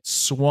liturgy, and it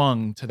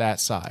swung to that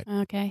side.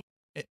 Okay.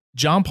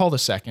 John Paul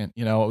II,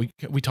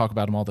 we talk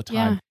about him all the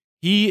time.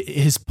 Yeah.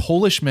 His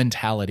Polish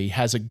mentality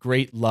has a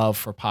great love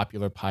for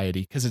popular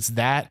piety because it's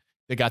that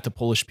got the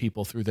Polish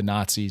people through the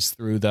Nazis,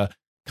 through the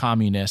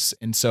communists.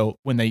 And so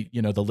when they,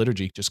 the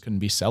liturgy just couldn't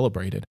be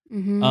celebrated.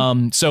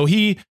 So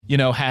he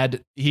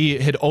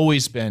had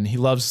always been, he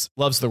loves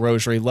the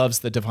rosary, loves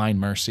the Divine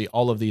Mercy,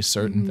 all of these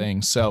certain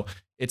things. So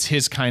it's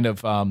his kind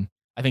of,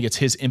 I think it's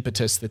his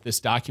impetus that this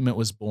document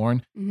was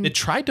born that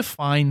tried to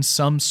find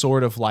some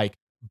sort of like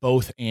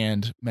both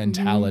and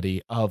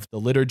mentality of the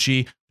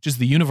liturgy, which is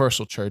the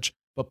universal church,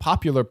 but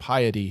popular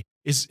piety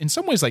is in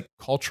some ways like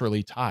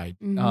culturally tied.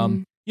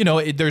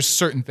 There's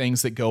certain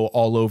things that go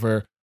all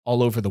over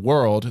the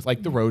world,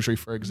 like the rosary,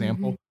 for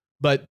example.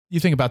 But you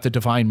think about the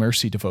Divine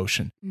Mercy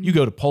devotion. You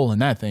go to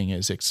Poland, that thing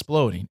is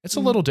exploding. It's a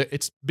little,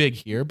 it's big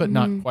here, but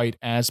not quite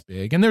as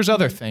big. And there's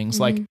other things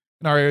like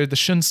in our area, the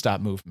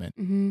Schoenstatt movement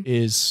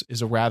is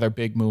a rather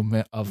big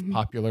movement of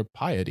popular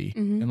piety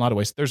in a lot of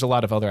ways. There's a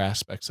lot of other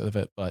aspects of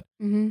it, but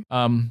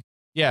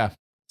yeah.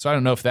 So I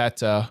don't know if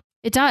that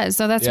it does.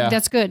 So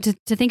that's good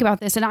to think about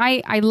this. And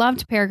I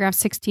loved paragraph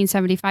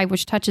 1675,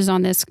 which touches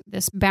on this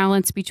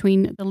balance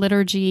between the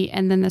liturgy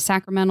and then the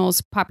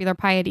sacramentals, popular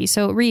piety.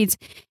 So it reads,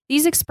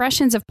 these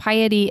expressions of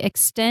piety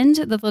extend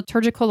the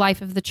liturgical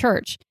life of the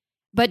church,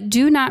 but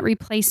do not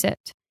replace it.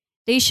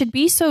 They should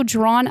be so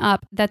drawn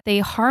up that they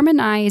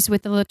harmonize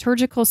with the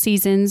liturgical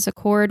seasons,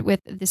 accord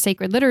with the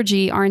sacred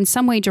liturgy, are in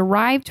some way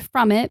derived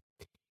from it,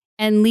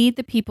 and lead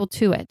the people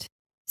to it.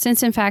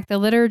 Since, in fact, the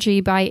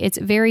liturgy by its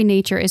very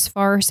nature is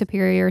far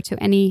superior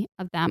to any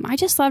of them. I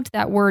just loved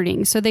that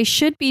wording. So they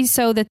should be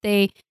so that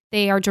they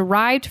are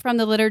derived from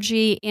the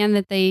liturgy and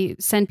that they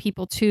send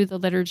people to the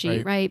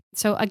liturgy, right?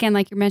 So again,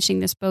 like you're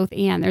mentioning this both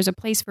and. There's a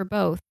place for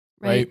both,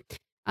 right?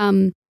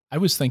 I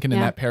was thinking in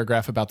that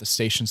paragraph about the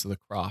Stations of the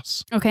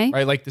Cross. Okay.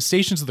 Right? Like the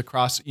Stations of the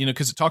Cross,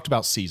 because it talked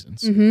about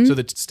seasons. So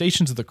the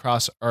Stations of the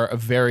Cross are a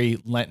very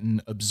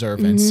Lenten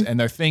observance, and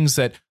they're things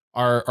that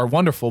are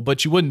wonderful,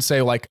 but you wouldn't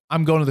say like,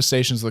 I'm going to the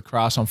Stations of the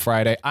Cross on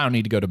Friday, I don't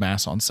need to go to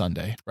Mass on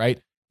Sunday, right?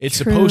 It's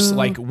supposed to,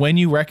 like, when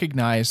you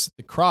recognize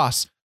the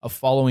cross of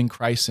following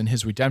Christ and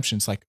his redemption,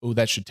 it's like, oh,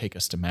 that should take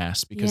us to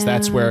Mass, because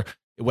that's where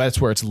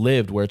it's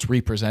lived, where it's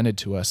represented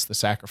to us, the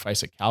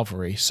sacrifice at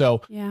Calvary.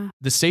 So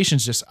the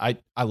Stations I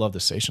love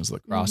the Stations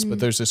of the Cross, but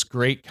there's this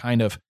great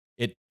kind of,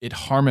 it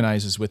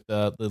harmonizes with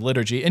the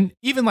liturgy, and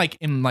even like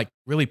in like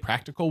really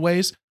practical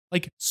ways,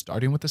 like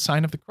starting with the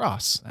sign of the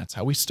cross. That's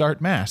how we start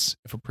Mass.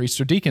 If a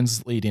priest or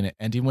deacon's leading it,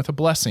 ending with a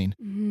blessing,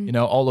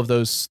 all of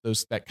those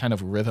that kind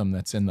of rhythm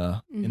that's in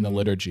the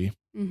liturgy.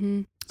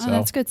 So,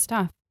 that's good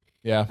stuff.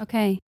 Yeah.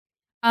 Okay.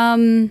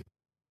 Then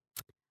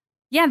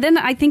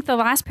I think the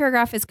last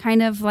paragraph is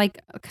kind of like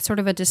sort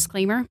of a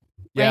disclaimer, right?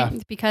 Yeah.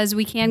 Because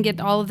we can get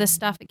all of this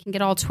stuff, it can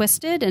get all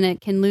twisted and it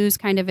can lose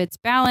kind of its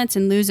balance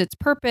and lose its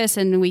purpose,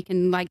 and we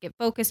can like get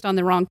focused on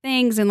the wrong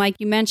things. And like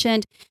you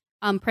mentioned,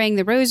 praying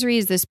the rosary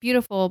is this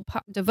beautiful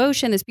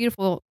devotion, this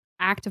beautiful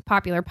act of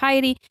popular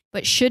piety.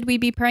 But should we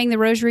be praying the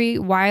rosary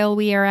while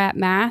we are at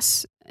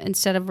Mass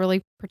instead of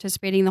really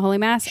participating in the Holy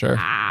Mass? Sure.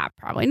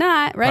 Probably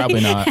not, right?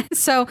 Probably not.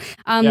 So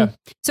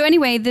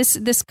anyway,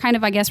 this kind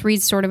of, I guess,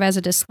 reads sort of as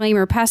a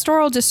disclaimer.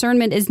 Pastoral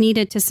discernment is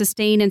needed to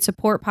sustain and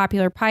support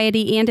popular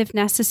piety, and if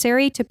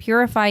necessary, to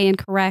purify and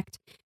correct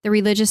the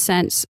religious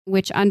sense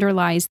which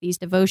underlies these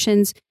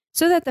devotions,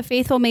 so that the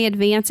faithful may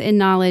advance in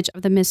knowledge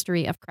of the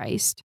mystery of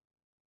Christ.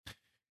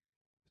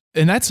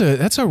 And that's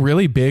a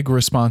really big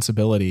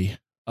responsibility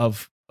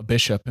of a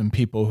bishop and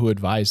people who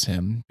advise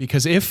him,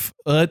 because if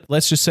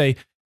let's just say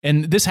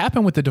And this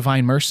happened with the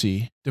Divine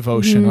Mercy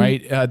devotion,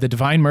 right? The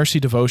Divine Mercy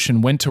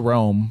devotion went to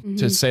Rome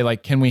to say,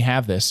 like, can we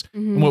have this?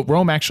 And what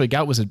Rome actually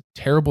got was a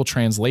terrible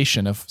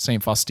translation of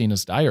St.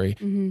 Faustina's diary.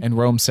 And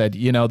Rome said,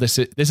 this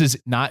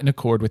is not in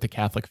accord with the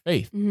Catholic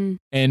faith.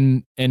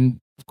 And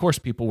of course,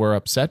 people were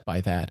upset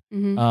by that.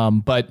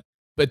 But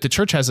the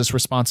church has this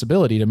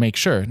responsibility to make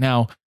sure.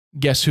 Now,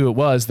 guess who it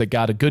was that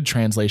got a good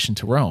translation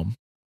to Rome?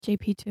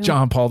 JP2.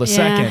 John Paul II.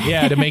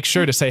 Yeah, to make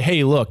sure to say,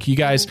 hey, look, you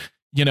guys,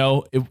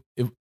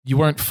 you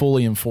weren't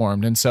fully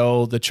informed. And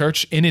so the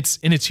church in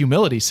its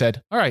humility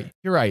said, all right,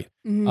 you're right.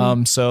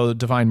 So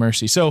Divine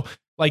Mercy. So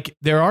like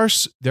there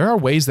are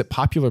ways that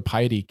popular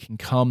piety can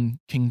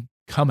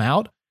come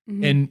out,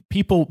 and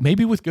people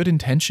maybe with good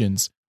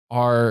intentions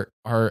are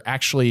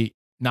actually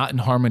not in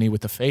harmony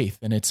with the faith.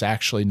 And it's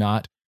actually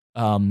not,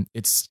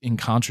 it's in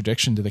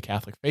contradiction to the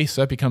Catholic faith.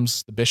 So that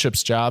becomes the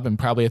bishop's job, and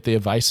probably at the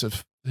advice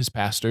of his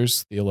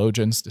pastors,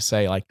 theologians, to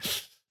say like,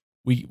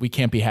 we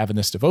can't be having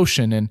this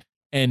devotion.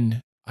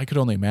 And I could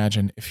only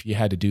imagine if you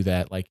had to do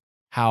that, like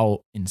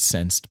how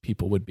incensed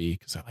people would be,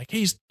 because they're like,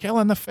 he's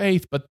killing the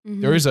faith. But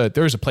there is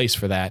a place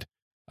for that.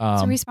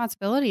 It's a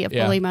responsibility of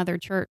Holy Mother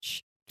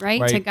Church,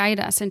 right? To guide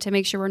us and to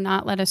make sure we're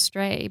not led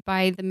astray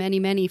by the many,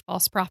 many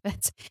false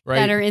prophets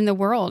that are in the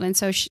world. And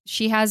so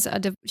she has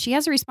a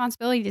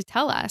responsibility to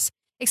tell us,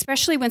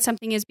 especially when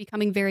something is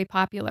becoming very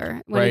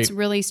popular, when it's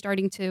really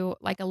starting to,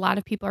 like, a lot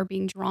of people are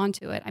being drawn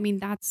to it. I mean,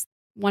 that's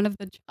one of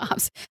the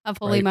jobs of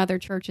Holy Mother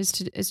Church is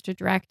to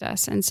direct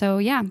us. And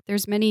so,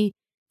 there's many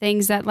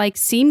things that like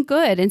seem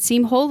good and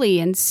seem holy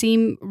and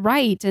seem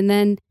right. And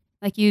then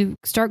like you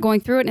start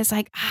going through it and it's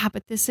like,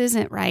 but this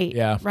isn't right.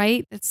 Yeah.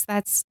 Right.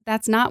 That's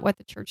not what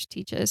the church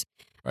teaches.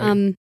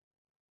 Right.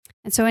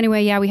 And so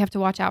anyway, we have to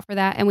watch out for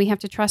that, and we have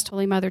to trust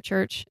Holy Mother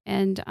Church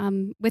and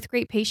with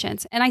great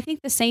patience. And I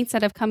think the saints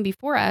that have come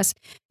before us,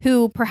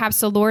 who perhaps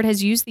the Lord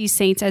has used these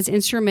saints as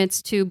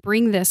instruments to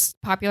bring this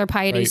popular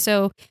piety. Right.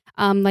 So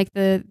like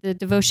the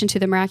devotion to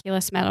the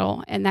miraculous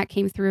medal, and that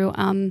came through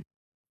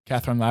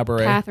Catherine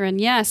Labouré. Catherine,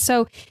 yes.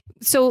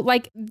 So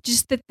like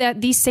just that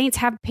these saints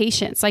have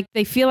patience. Like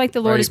they feel like the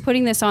Lord is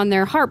putting this on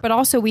their heart, but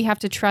also we have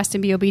to trust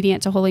and be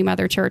obedient to Holy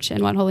Mother Church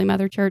and what Holy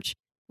Mother Church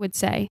would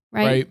say,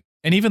 right? Right.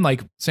 And even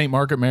like St.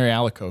 Margaret Mary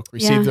Alacoque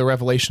received the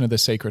revelation of the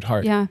Sacred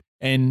Heart. Yeah.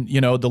 And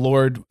the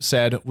Lord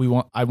said,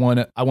 I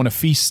want a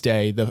feast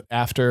day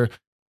after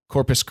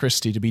Corpus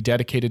Christi to be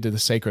dedicated to the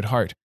Sacred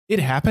Heart. It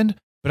happened,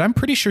 but I'm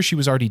pretty sure she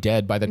was already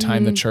dead by the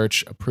time the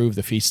church approved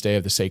the feast day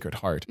of the Sacred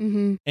Heart.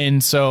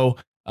 And so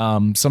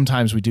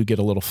sometimes we do get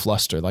a little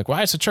flustered, like,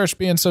 why is the church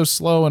being so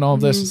slow and all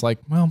this? It's like,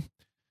 well,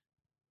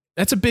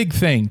 that's a big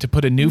thing to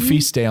put a new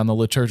feast day on the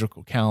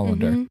liturgical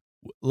calendar.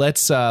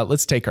 Let's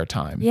take our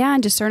time. Yeah,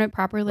 and discern it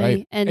properly.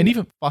 Right? And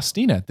even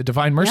Faustina, the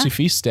Divine Mercy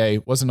feast day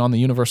wasn't on the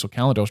universal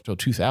calendar until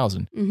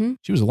 2000.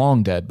 She was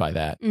long dead by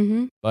that.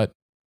 But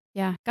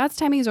God's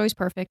timing is always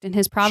perfect, and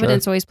his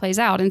providence always plays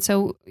out. And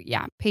so,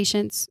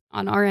 patience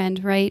on our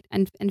end, right?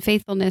 And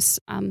faithfulness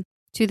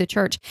to the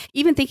church.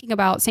 Even thinking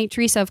about St.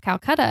 Teresa of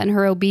Calcutta and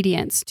her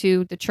obedience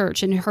to the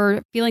church and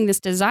her feeling this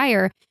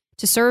desire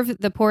to serve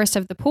the poorest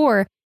of the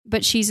poor,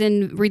 but she's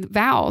in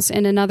vows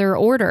in another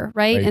order,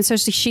 right? And so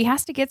she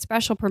has to get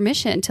special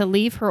permission to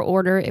leave her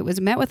order. It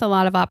was met with a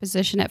lot of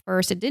opposition at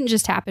first. It didn't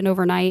just happen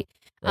overnight.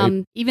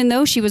 Even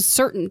though she was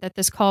certain that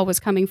this call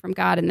was coming from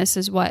God and this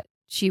is what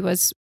she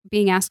was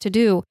being asked to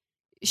do,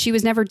 she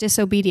was never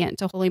disobedient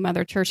to Holy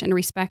Mother Church and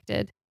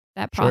respected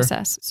that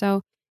process.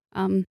 So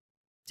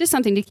just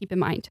something to keep in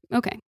mind.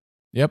 Okay.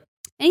 Yep.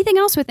 Anything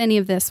else with any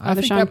of this, Father I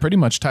think Sean? That pretty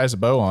much ties a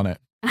bow on it.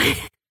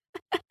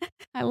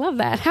 I love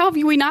that. How have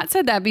we not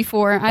said that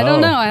before? I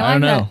don't know. I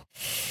like that.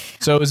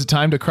 So is it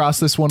time to cross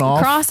this one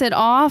off? Cross it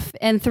off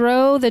and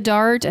throw the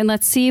dart, and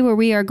let's see where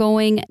we are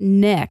going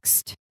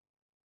next.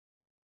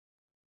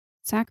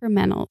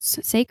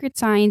 Sacramentals, sacred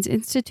signs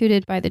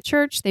instituted by the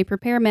church. They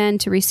prepare men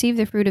to receive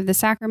the fruit of the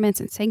sacraments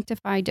and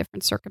sanctify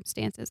different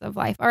circumstances of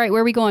life. All right,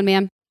 where are we going,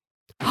 man?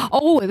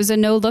 Oh, it was a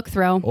no-look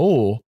throw.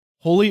 Oh,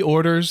 holy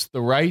orders,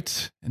 the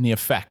rite, and the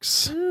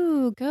effects.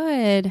 Ooh,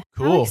 good.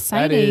 Cool. How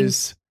exciting. That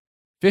is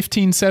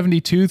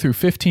 1572 through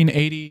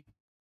 1580.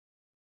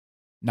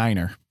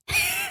 Niner.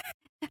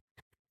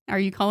 Are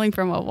you calling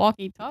from a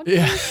walkie-talkie?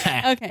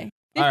 Yeah. Okay.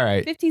 All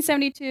right.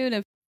 1572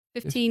 to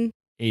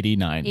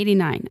 1589.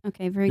 89.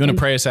 Okay, very good. You want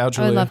to pray us out,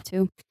 Julia? I would love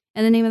to.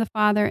 In the name of the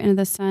Father, and of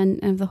the Son,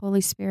 and of the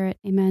Holy Spirit.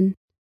 Amen.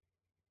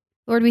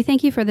 Lord, we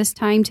thank you for this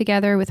time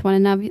together with one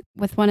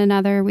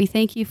another. We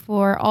thank you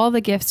for all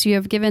the gifts you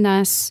have given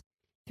us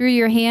through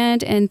your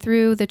hand and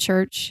through the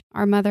church,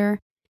 our mother.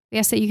 We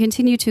ask that you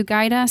continue to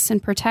guide us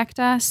and protect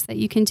us, that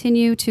you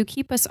continue to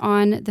keep us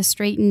on the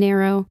straight and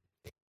narrow.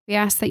 We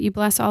ask that you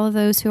bless all of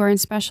those who are in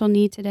special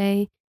need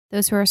today,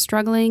 those who are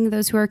struggling,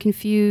 those who are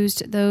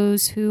confused,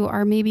 those who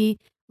are maybe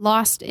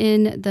lost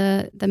in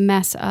the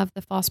mess of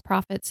the false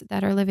prophets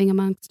that are living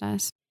amongst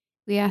us.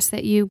 We ask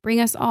that you bring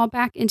us all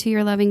back into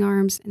your loving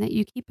arms and that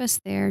you keep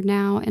us there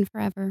now and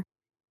forever.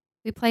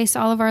 We place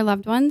all of our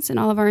loved ones and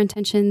all of our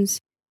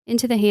intentions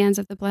into the hands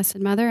of the Blessed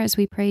Mother as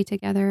we pray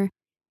together.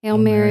 Hail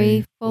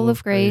Mary, full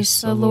of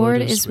grace, the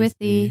Lord is with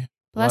thee.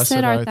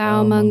 Blessed art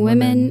thou among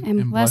women,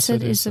 and blessed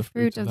is the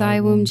fruit of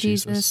thy womb,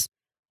 Jesus.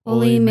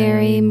 Holy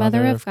Mary,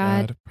 Mother of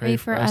God, pray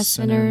for us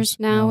sinners,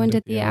 now and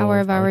at the hour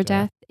of our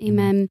death.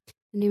 Amen.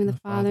 In the name of the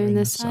Father, and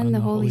the Son, and the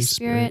Holy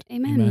Spirit.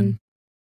 Amen.